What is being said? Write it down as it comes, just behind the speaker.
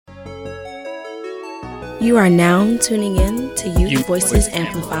You are now tuning in to Youth Voices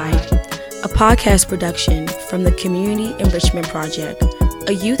Amplified, a podcast production from the Community Enrichment Project,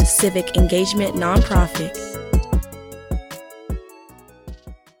 a youth civic engagement nonprofit.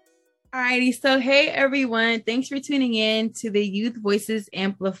 Alrighty, so hey everyone, thanks for tuning in to the Youth Voices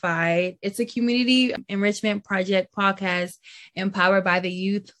Amplified. It's a community enrichment project podcast empowered by the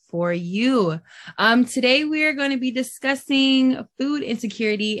youth for you. Today we are going to be discussing food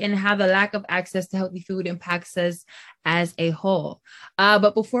insecurity and how the lack of access to healthy food impacts us as a whole.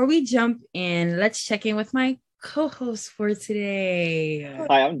 But before we jump in, let's check in with my co-host for today.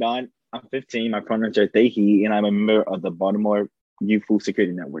 Hi, I'm Don. I'm 15. My pronouns are they, he, and I'm a member of the Baltimore Youth Food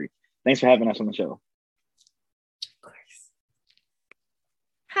Security Network. Thanks for having us on the show. Of course.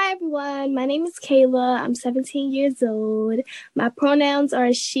 Hi, everyone. My name is Kayla. I'm 17 years old. My pronouns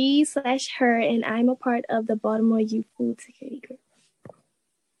are she/her, and I'm a part of the Baltimore Youth Food Security Group.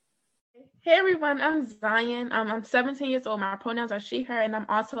 Hey, everyone. I'm Zion. I'm 17 years old. My pronouns are she, her, and I'm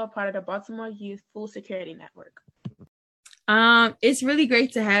also a part of the Baltimore Youth Food Security Network. It's really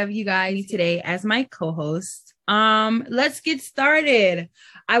great to have you guys today as my co-host. Let's get started.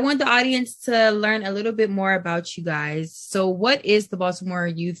 I want the audience to learn a little bit more about you guys. So what is the Baltimore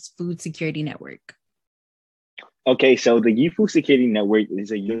Youth Food Security Network? Okay, so the Youth Food Security Network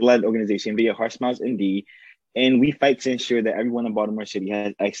is a youth-led organization via Heart Smiles ND, and we fight to ensure that everyone in Baltimore City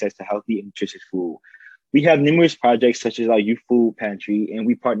has access to healthy and nutritious food. We have numerous projects such as our Youth Food Pantry, and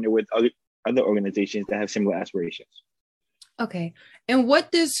we partner with other organizations that have similar aspirations. Okay, and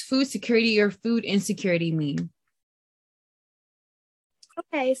what does food security or food insecurity mean?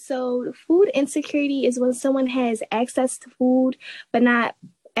 Okay, so food insecurity is when someone has access to food, but not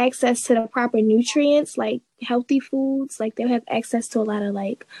access to the proper nutrients, like healthy foods. Like they'll have access to a lot of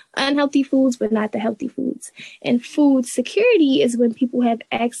like unhealthy foods, but not the healthy foods. And food security is when people have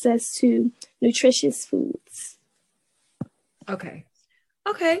access to nutritious foods. Okay.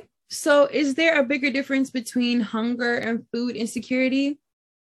 So is there a bigger difference between hunger and food insecurity?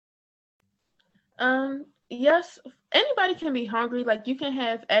 Yes, anybody can be hungry. Like you can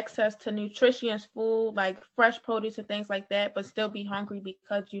have access to nutritious food, like fresh produce and things like that, but still be hungry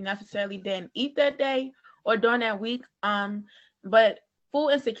because you necessarily didn't eat that day or during that week. But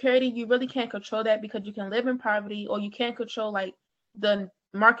food insecurity, you really can't control that because you can live in poverty, or you can't control like the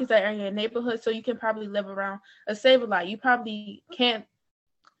markets that are in your neighborhood. So you can probably live around a Save a Lot. You probably can't.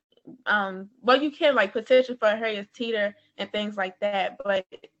 You can like petition for Harriet Teeter and things like that, but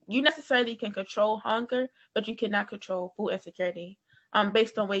you necessarily can control hunger, but you cannot control food insecurity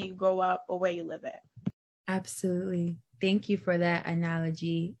based on where you grow up or where you live at. Absolutely. Thank you for that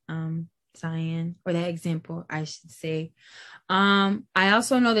analogy, Zion, or that example, I should say. I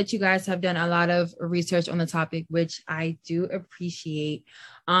also know that you guys have done a lot of research on the topic, which I do appreciate.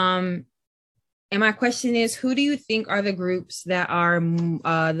 And my question is, who do you think are the groups that are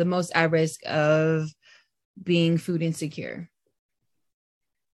the most at risk of being food insecure?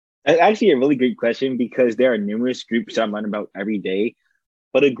 That's actually a really great question because there are numerous groups I'm learning about every day.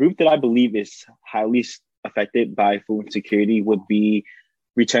 But a group that I believe is highly affected by food insecurity would be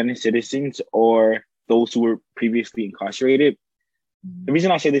returning citizens or those who were previously incarcerated. Mm-hmm. The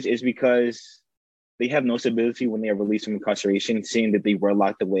reason I say this is because they have no stability when they are released from incarceration, seeing that they were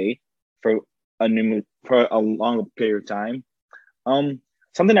locked away for a long period of time.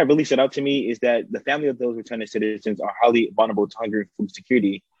 Something that really stood out to me is that the family of those returning citizens are highly vulnerable to hunger and food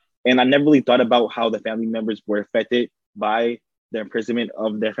security. And I never really thought about how the family members were affected by the imprisonment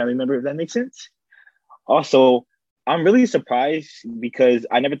of their family member, if that makes sense. Also, I'm really surprised because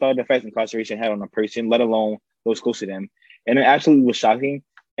I never thought of the effects incarceration had on a person, let alone those close to them. And it absolutely was shocking.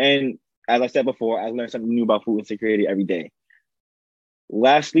 And as I said before, I learned something new about food insecurity every day.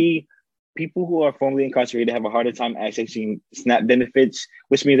 Lastly, people who are formerly incarcerated have a harder time accessing SNAP benefits,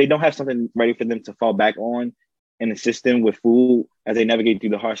 which means they don't have something ready for them to fall back on in the system with food as they navigate through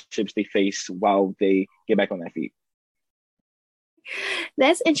the hardships they face while they get back on their feet.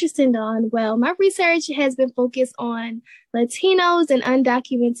 That's interesting, Dawn. Well, my research has been focused on Latinos and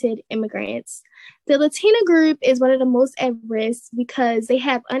undocumented immigrants. The Latina group is one of the most at risk because they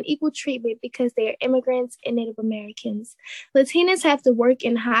have unequal treatment because they are immigrants and Native Americans. Latinas have to work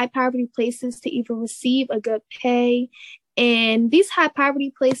in high poverty places to even receive a good pay. And these high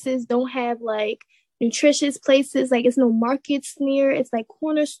poverty places don't have like nutritious places. Like it's no markets near. It's like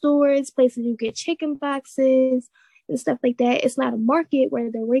corner stores, places you get chicken boxes and stuff like that. It's not a market where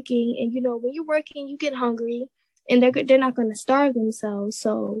they're working. And, you know, when you're working, you get hungry and they're not going to starve themselves.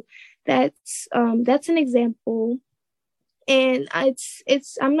 So that's an example. And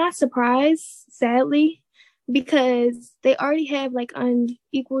I'm not surprised, sadly, because they already have like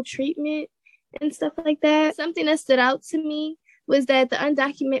unequal treatment and stuff like that. Something that stood out to me was that the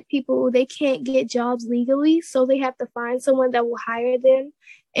undocumented people, they can't get jobs legally, so they have to find someone that will hire them,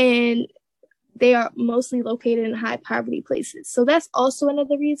 and they are mostly located in high poverty places. So that's also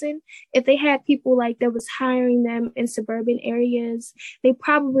another reason. If they had people like that was hiring them in suburban areas, they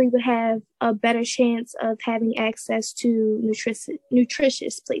probably would have a better chance of having access to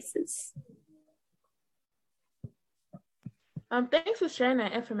nutritious places. Thanks for sharing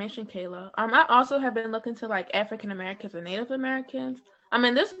that information, Kayla. I also have been looking to like African Americans and Native Americans.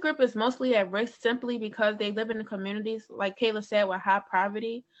 This group is mostly at risk simply because they live in communities, like Kayla said, with high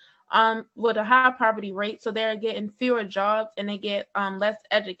poverty, with a high poverty rate. So they're getting fewer jobs and they get less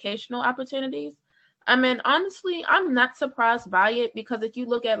educational opportunities. Honestly, I'm not surprised by it because if you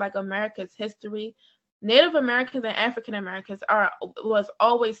look at like America's history, Native Americans and African Americans was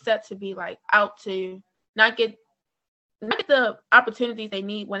always set to be like out to not get the opportunities they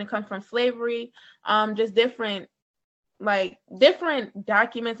need when it comes from slavery, just different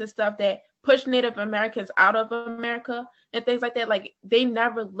documents and stuff that push Native Americans out of America and things like that. Like they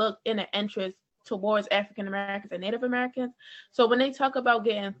never looked in an interest towards African Americans and Native Americans. So when they talk about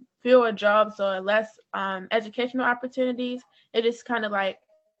getting fewer jobs or less educational opportunities, it is kind of like,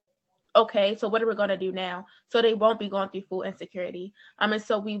 okay, so what are we going to do now? So they won't be going through food insecurity.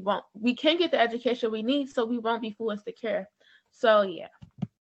 So we can get the education we need, so we won't be food insecure. So yeah.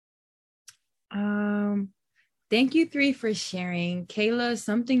 Thank you three for sharing. Kayla,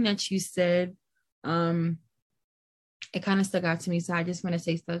 something that you said, it kind of stuck out to me. So I just want to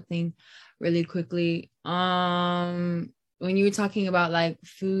say something really quickly. When you were talking about like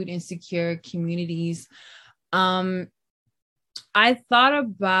food insecure communities, I thought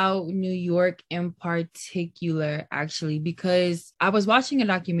about New York in particular, actually, because I was watching a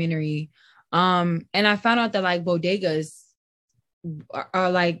documentary, and I found out that like bodegas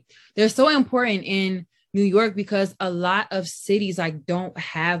are like, they're so important in New York because a lot of cities like don't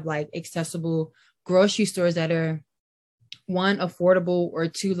have like accessible grocery stores that are, one, affordable, or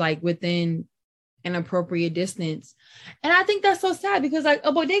two, like within an appropriate distance. And I think that's so sad because like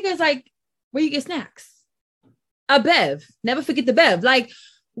a bodega is like where you get snacks. A Bev, never forget the Bev. Like,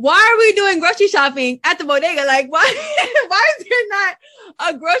 why are we doing grocery shopping at the bodega? Like, why is there not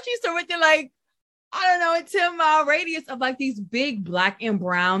a grocery store within like, I don't know, a 10-mile radius of like these big Black and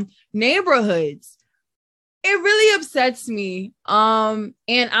brown neighborhoods? It really upsets me. And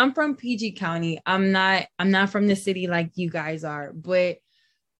I'm from PG County. I'm not from the city like you guys are, but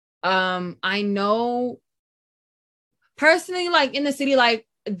I know personally, like in the city, like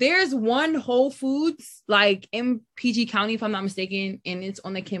there's one Whole Foods like in PG County, if I'm not mistaken, and it's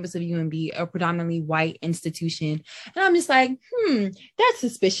on the campus of UMB, a predominantly white institution. And I'm just like, that's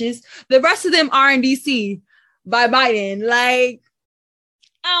suspicious. The rest of them are in DC by Biden. Like,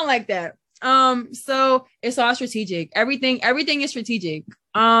 I don't like that. So it's all strategic. Everything is strategic.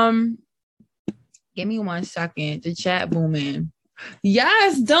 Give me 1 second. The chat booming.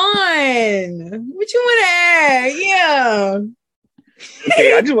 Yes, done. What you want to add? Yeah.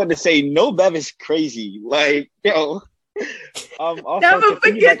 Okay, I just want to say no Bev is crazy. Like, yo. Also, never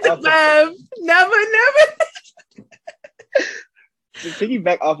forget the Bev. Never. To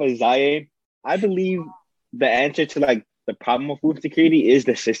piggyback off of Zion, I believe the answer to like the problem of food security is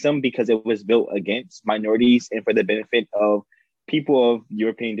the system because it was built against minorities and for the benefit of people of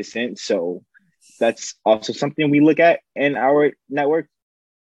European descent. So that's also something we look at in our network.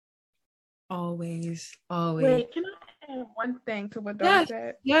 Always. Wait, can I add one thing to what Dawn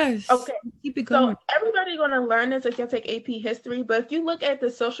said? Yes. Okay. Keep it going. So everybody's going to learn this if you take AP history, but if you look at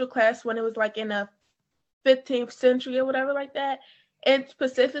the social class when it was like in the 15th century or whatever like that, it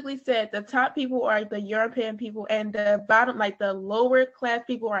specifically said the top people are the European people and the bottom, like the lower class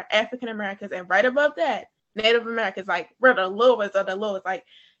people, are African Americans. And right above that, Native Americans. Like we're the lowest of the lowest. Like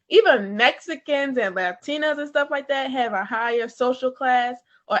even Mexicans and Latinos and stuff like that have a higher social class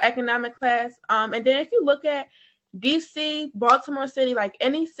or economic class. And then if you look at DC, Baltimore City, like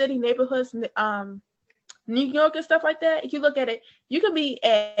any city neighborhoods, New York and stuff like that, if you look at it, you could be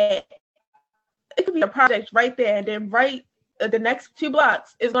it could be a project right there, and then right the next 2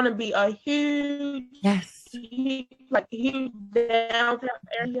 blocks is going to be a huge downtown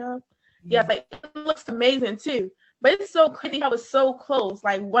area. Yeah, like it looks amazing too. But it's so crazy how it's so close.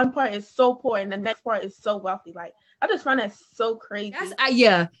 Like one part is so poor and the next part is so wealthy. Like I just find that so crazy.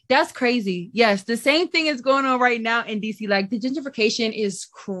 That's crazy. Yes, the same thing is going on right now in DC. Like the gentrification is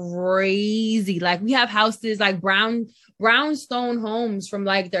crazy. Like we have houses like brownstone homes from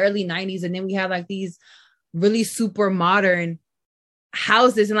like the early 90s, and then we have like these really super modern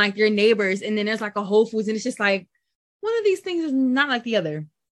houses and like your neighbors, and then there's like a Whole Foods, and it's just like one of these things is not like the other.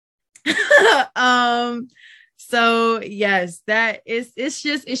 So yes, that is, it's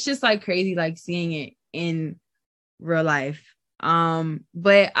just like crazy, like seeing it in real life.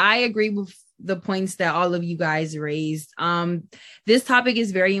 But I agree with the points that all of you guys raised. This topic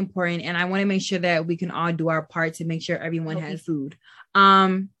is very important, and I want to make sure that we can all do our part to make sure everyone has food.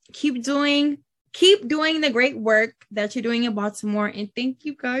 Keep doing the great work that you're doing in Baltimore, and thank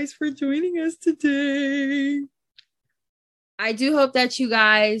you guys for joining us today. I do hope that you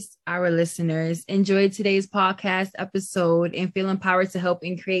guys, our listeners, enjoyed today's podcast episode and feel empowered to help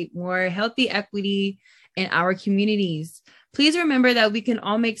and create more healthy equity in our communities. Please remember that we can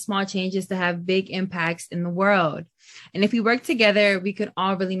all make small changes to have big impacts in the world. And if we work together, we can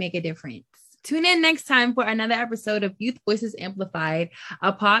all really make a difference. Tune in next time for another episode of Youth Voices Amplified,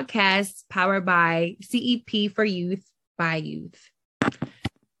 a podcast powered by CEP for Youth by Youth.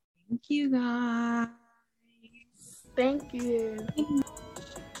 Thank you, guys. Thank you.